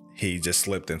he just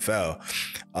slipped and fell.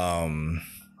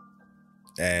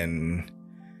 And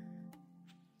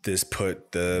this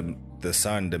put the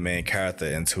son, the main character,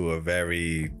 into a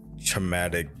very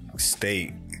traumatic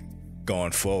state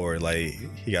going forward. Like,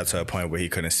 he got to a point where he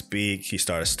couldn't speak. He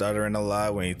started stuttering a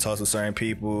lot when he talked to certain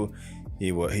people.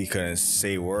 He couldn't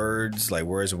say words, like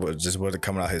words just wasn't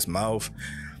coming out his mouth.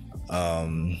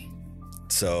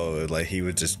 So like he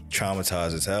was just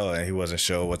traumatized as hell, and he wasn't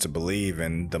sure what to believe.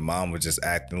 And the mom was just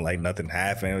acting like nothing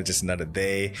happened. It was just another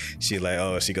day. She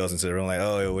goes into the room like,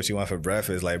 oh, what you want for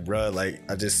breakfast? Like, bruh, like,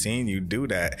 I just seen you do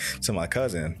that to my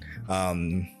cousin.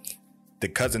 The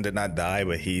cousin did not die,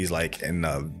 but he's like in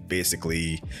a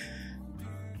basically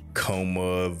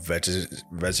coma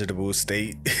vegetable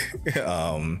state.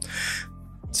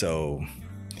 So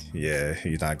yeah,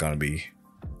 he's not gonna be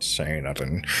saying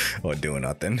nothing or doing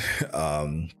nothing.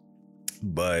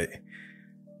 But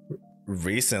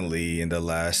recently, in the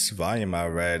last volume I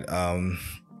read,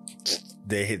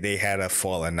 they had a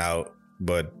falling out,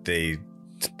 but they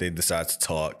decided to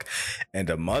talk, and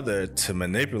the mother, to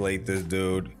manipulate this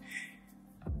dude,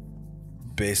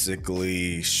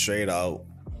 basically straight out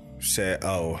said,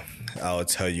 oh, I'll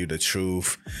tell you the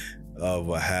truth of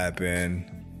what happened.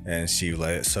 And she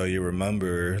like, so you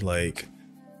remember like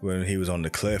when he was on the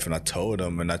cliff and I told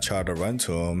him and I tried to run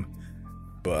to him,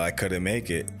 but I couldn't make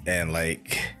it. And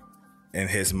like in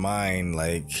his mind,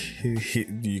 like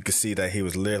you could see that he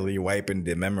was literally wiping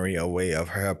the memory away of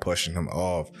her pushing him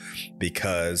off,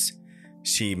 because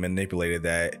she manipulated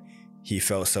that. He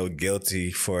felt so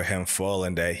guilty for him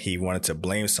falling that he wanted to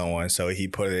blame someone, so he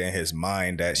put it in his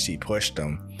mind that she pushed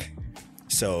him.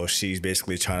 So she's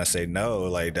basically trying to say, no,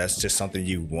 like, that's just something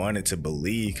you wanted to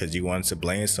believe because you wanted to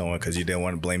blame someone because you didn't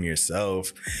want to blame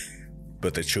yourself.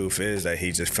 But the truth is that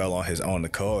he just fell on his own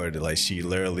accord. Like, she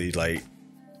literally like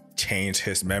changed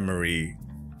his memory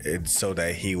so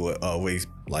that he would always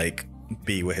like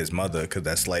be with his mother, because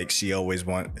that's like she always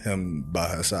want him by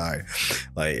her side.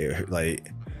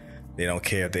 Like they don't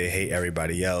care if they hate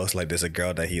everybody else. Like there's a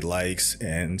girl that he likes,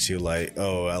 and she like,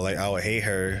 oh, I would hate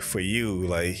her for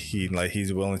you.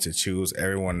 He's willing to choose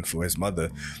everyone for his mother,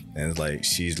 and it's like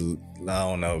I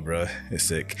don't know, bro. It's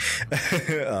sick.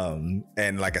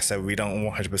 And like I said, we don't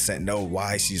 100% know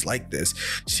why she's like this.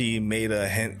 She made a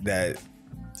hint that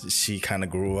she kind of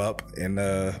grew up in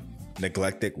a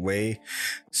neglected way,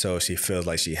 so she feels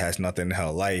like she has nothing in her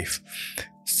life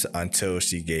until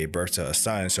she gave birth to a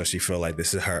son. So she feel like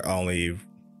this is her only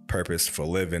purpose for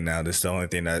living now. This is the only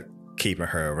thing that keeping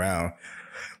her around.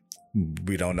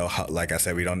 We don't know how, like I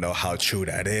said, we don't know how true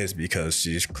that is, because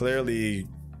she's clearly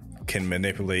can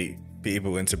manipulate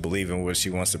people into believing what she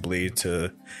wants to believe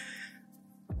to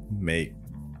make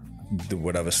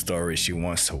whatever story she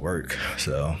wants to work.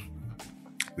 So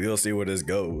we'll see where this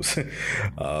goes.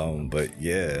 But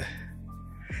yeah.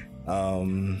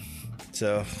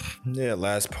 So yeah,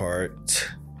 last part,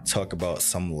 talk about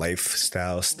some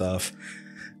lifestyle stuff,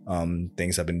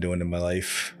 things I've been doing in my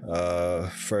life.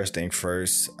 First thing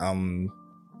first, I'm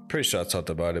pretty sure I talked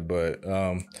about it, but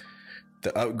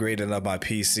the upgrading of my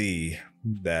PC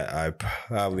that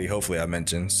hopefully I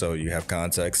mentioned, so you have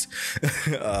context.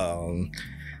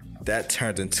 That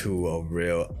turned into a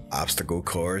real obstacle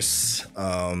course.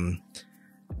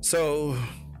 So,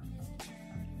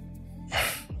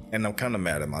 and I'm kind of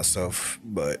mad at myself,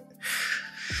 but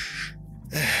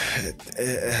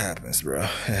it happens, bro. It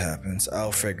happens.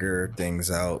 I'll figure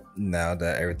things out now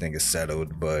that everything is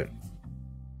settled. But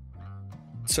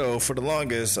so for the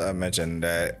longest, I mentioned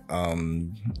that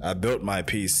I built my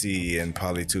PC in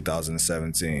probably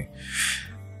 2017.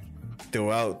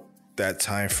 Throughout that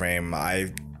time frame,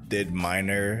 I did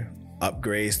minor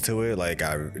upgrades to it. Like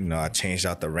I changed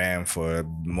out the RAM for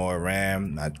more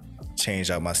RAM. I changed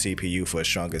out my CPU for a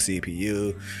stronger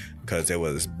CPU because it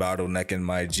was bottlenecking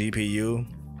my GPU.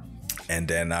 And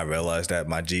then I realized that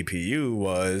my GPU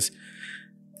was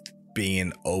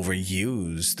being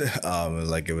overused.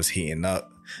 Like it was heating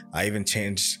up. I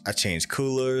changed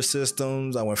cooler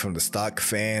systems. I went from the stock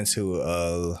fan to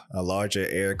a larger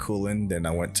air cooling. Then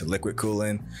I went to liquid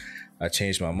cooling. I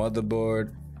changed my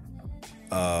motherboard.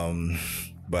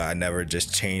 But I never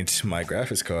just changed my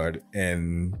graphics card.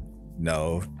 And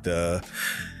no, the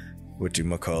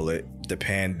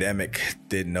pandemic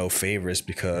did no favors,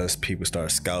 because people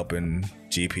started scalping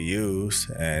GPUs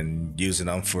and using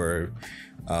them for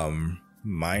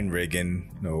mine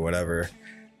rigging or whatever.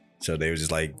 So they were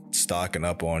just like stocking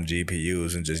up on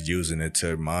GPUs and just using it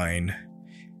to mine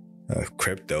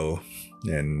crypto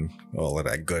and all of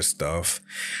that good stuff.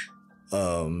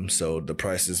 So the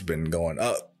price has been going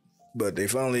up, but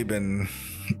they've only been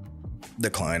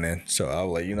declining. So I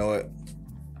was like, you know what?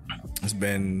 It's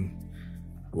been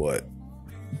what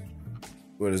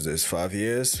is this, 5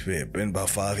 years? It's been about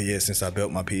 5 years since I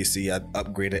built my PC. I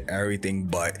upgraded everything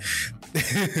but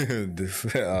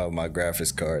my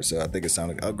graphics card. So I think it's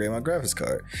time to upgrade my graphics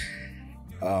card.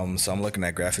 So I'm looking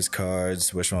at graphics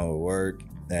cards, which one would work,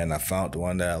 and I found the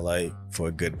one that I like for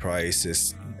a good price.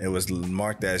 It was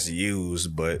marked as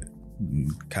used, but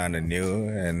kind of new.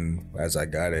 And as I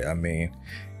got it, I mean,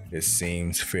 it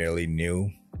seems fairly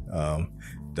new.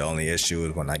 The only issue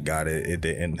is when I got it, it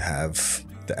didn't have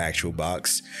the actual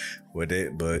box with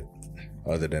it, but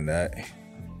other than that, it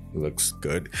looks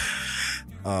good.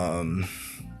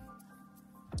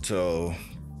 So,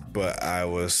 but I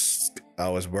was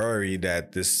worried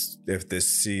that if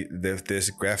this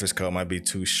graphics card might be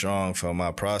too strong for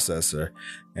my processor,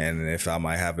 and if I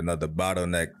might have another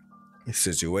bottleneck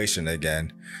situation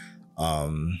again.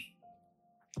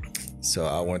 So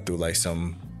I went through like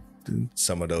some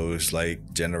of those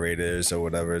like generators or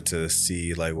whatever to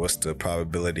see like what's the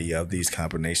probability of these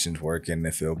combinations working,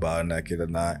 if it'll bottleneck it or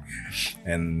not.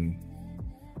 And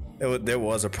there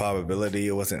was a probability.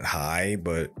 It wasn't high,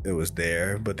 but it was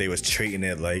there. But they was treating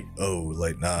it like,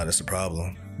 nah, that's a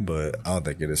problem. But I don't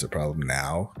think it is a problem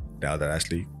now that I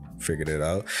actually figured it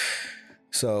out.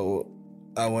 So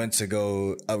I went to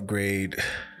go upgrade.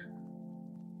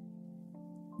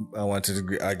 I want to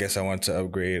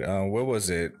upgrade. What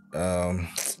was it? I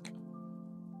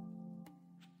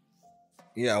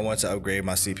want to upgrade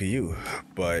my CPU,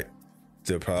 but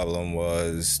the problem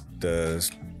was the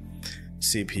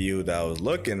CPU that I was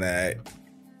looking at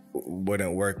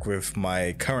wouldn't work with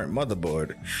my current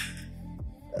motherboard.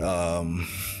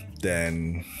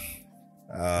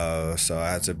 So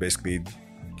I had to basically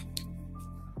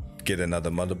get another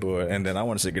motherboard, and then I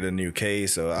wanted to get a new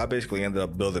case, so I basically ended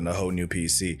up building a whole new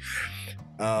PC.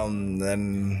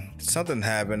 Then something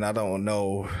happened. I don't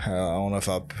know if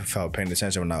I was paying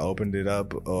attention when I opened it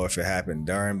up or if it happened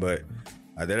during, but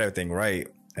I did everything right,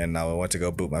 and I went to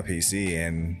go boot my PC,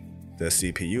 and the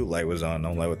CPU light was on.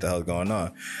 I'm like, what the hell's going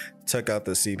on? Took out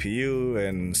the CPU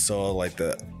and saw like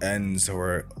the ends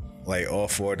were like all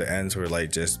four of the ends were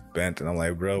like just bent, and I'm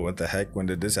like, bro, what the heck? When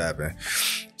did this happen?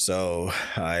 So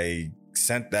I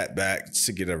sent that back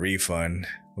to get a refund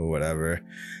or whatever.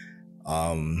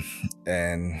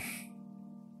 And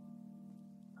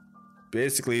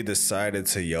basically decided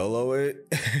to YOLO it,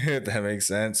 if that makes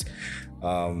sense.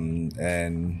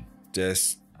 And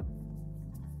just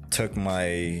took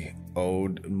my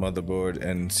old motherboard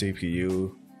and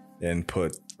CPU and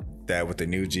put that with the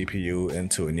new GPU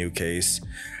into a new case.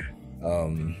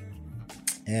 And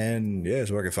yeah,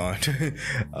 it's working fine.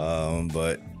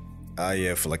 But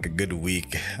yeah, for like a good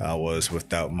week I was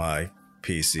without my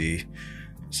PC,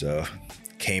 so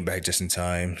came back just in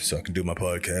time so I can do my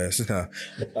podcast.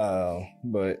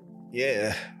 But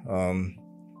yeah,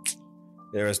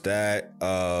 there was that.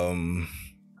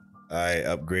 I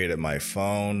upgraded my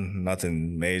phone,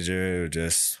 nothing major,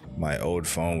 just my old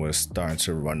phone was starting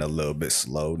to run a little bit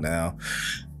slow now.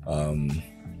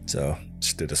 So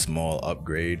just did a small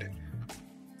upgrade.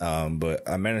 But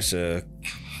I managed to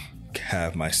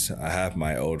have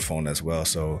my old phone as well,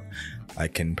 so I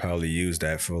can probably use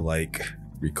that for like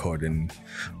recording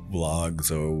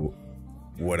vlogs or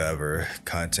whatever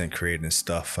content creating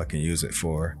stuff I can use it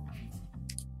for.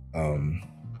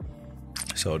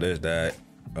 So there's that.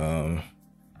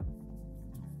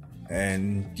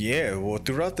 And yeah, well,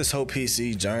 throughout this whole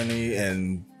PC journey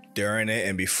and during it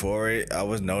and before it, I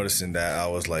was noticing that I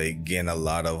was like getting a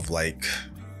lot of like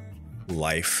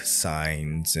life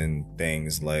signs and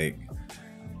things. Like,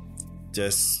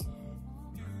 just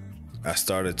I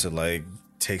started to like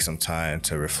take some time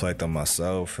to reflect on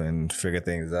myself and figure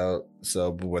things out. So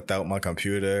without my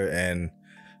computer, and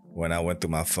when I went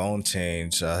through my phone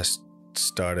change, I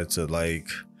started to like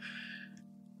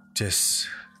just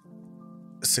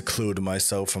seclude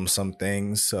myself from some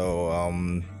things. So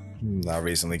I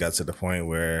recently got to the point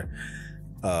where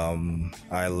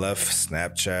I left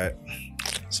Snapchat,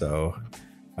 so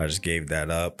I just gave that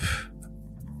up.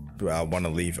 I want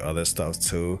to leave other stuff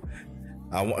too.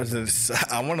 I want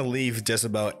to leave just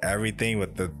about everything,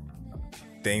 but the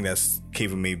thing that's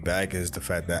keeping me back is the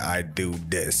fact that I do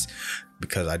this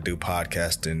because I do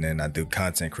podcasting and I do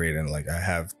content creating. Like, I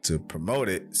have to promote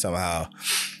it somehow.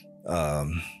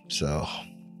 So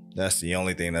that's the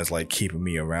only thing that's like keeping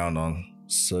me around on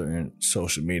certain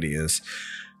social medias.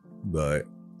 But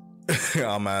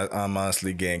I'm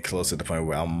honestly getting close to the point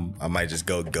where I might just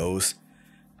go ghost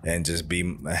and just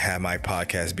have my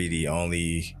podcast be the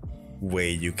only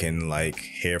way you can like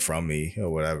hear from me or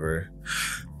whatever.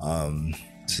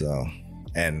 So,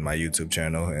 and my YouTube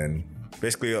channel and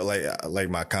basically like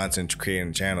my content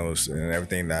creating channels and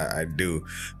everything that I do,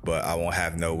 but I won't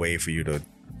have no way for you to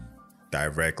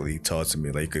directly talk to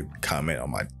me. Like, you could comment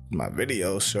on my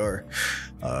videos, sure,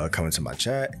 come into my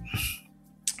chat,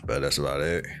 but that's about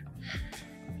it.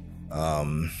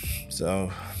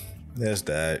 So there's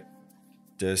that.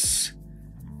 Just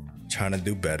trying to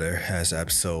do better, as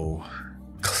Ab-Soul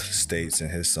states in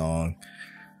his song,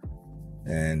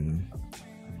 and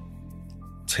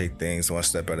take things one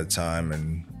step at a time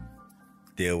and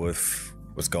deal with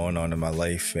what's going on in my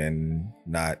life and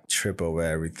not trip over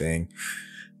everything.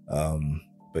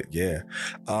 But yeah,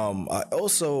 I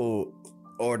also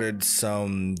ordered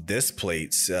some disc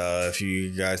plates. If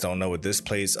you guys don't know what disc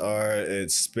plates are,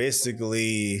 it's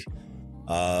basically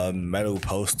metal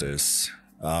posters.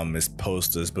 It's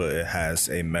posters, but it has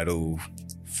a metal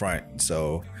front,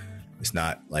 so it's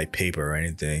not like paper or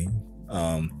anything.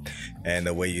 And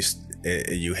the way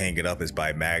you hang it up is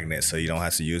by magnet, so you don't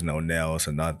have to use no nails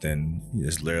or nothing. You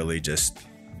just literally just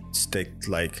stick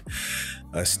like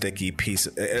a sticky piece.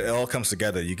 It all comes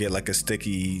together. You get like a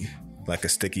sticky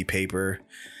paper.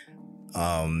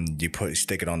 You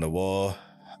stick it on the wall.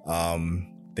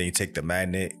 Then you take the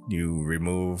magnet, you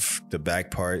remove the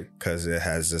back part because it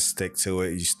has a stick to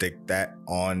it. You stick that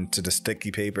onto the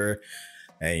sticky paper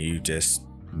and you just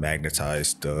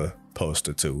magnetize the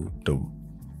poster to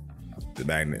the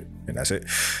magnet, and that's it.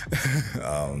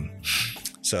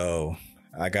 So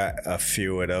I got a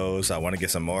few of those. I want to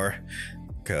get some more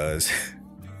because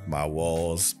my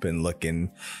walls been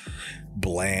looking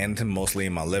bland, mostly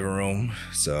in my living room.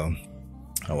 So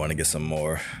I want to get some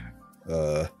more.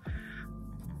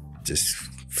 Just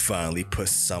finally put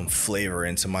some flavor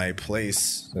into my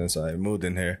place since I moved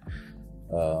in here.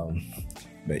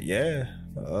 But yeah,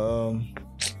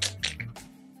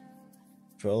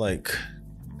 feel like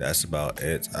that's about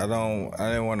it. I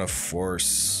didn't want to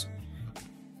force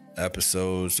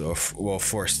episodes or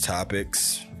force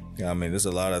topics. I mean, there's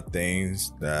a lot of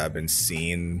things that I've been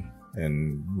seeing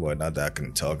and whatnot that I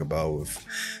can talk about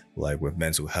with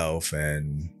mental health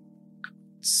and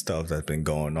stuff that's been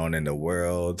going on in the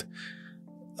world.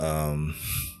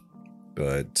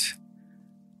 But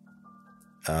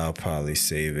I'll probably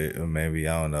save it, or maybe,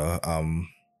 I don't know.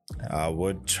 I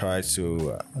would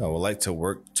like to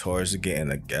work towards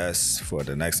getting a guest for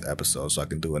the next episode, so I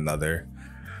can do another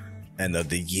end of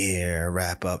the year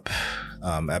wrap up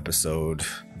episode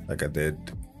like I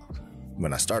did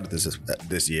when I started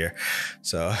this year.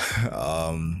 So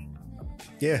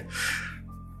yeah,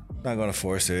 not gonna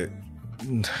force it.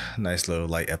 Nice little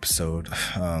light episode.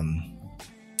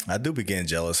 I do be getting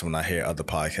jealous when I hear other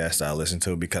podcasts that I listen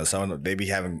to, because some of them, they be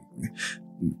having,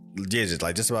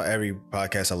 just about every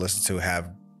podcast I listen to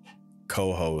have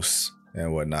co-hosts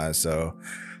and whatnot. So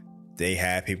they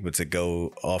have people to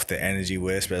go off the energy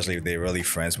with, especially if they're really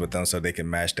friends with them, so they can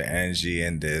match the energy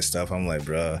and this stuff. I'm like,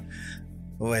 bruh,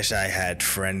 wish I had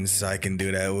friends I can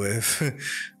do that with.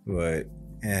 But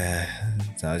yeah,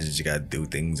 sometimes you just gotta do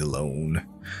things alone.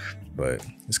 But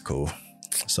it's cool.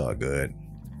 It's all good.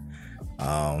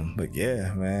 But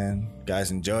yeah, man, guys,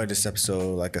 enjoyed this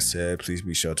episode. Like I said, please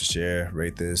be sure to share,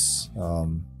 rate this,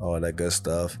 all that good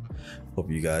stuff. Hope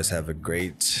you guys have a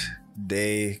great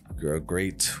day, a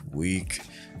great week,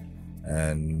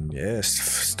 and yes,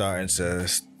 starting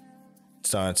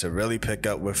to really pick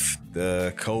up with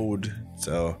the cold.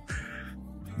 So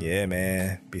yeah,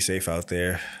 man, be safe out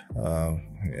there.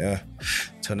 Yeah,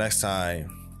 till next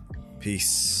time,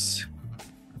 peace.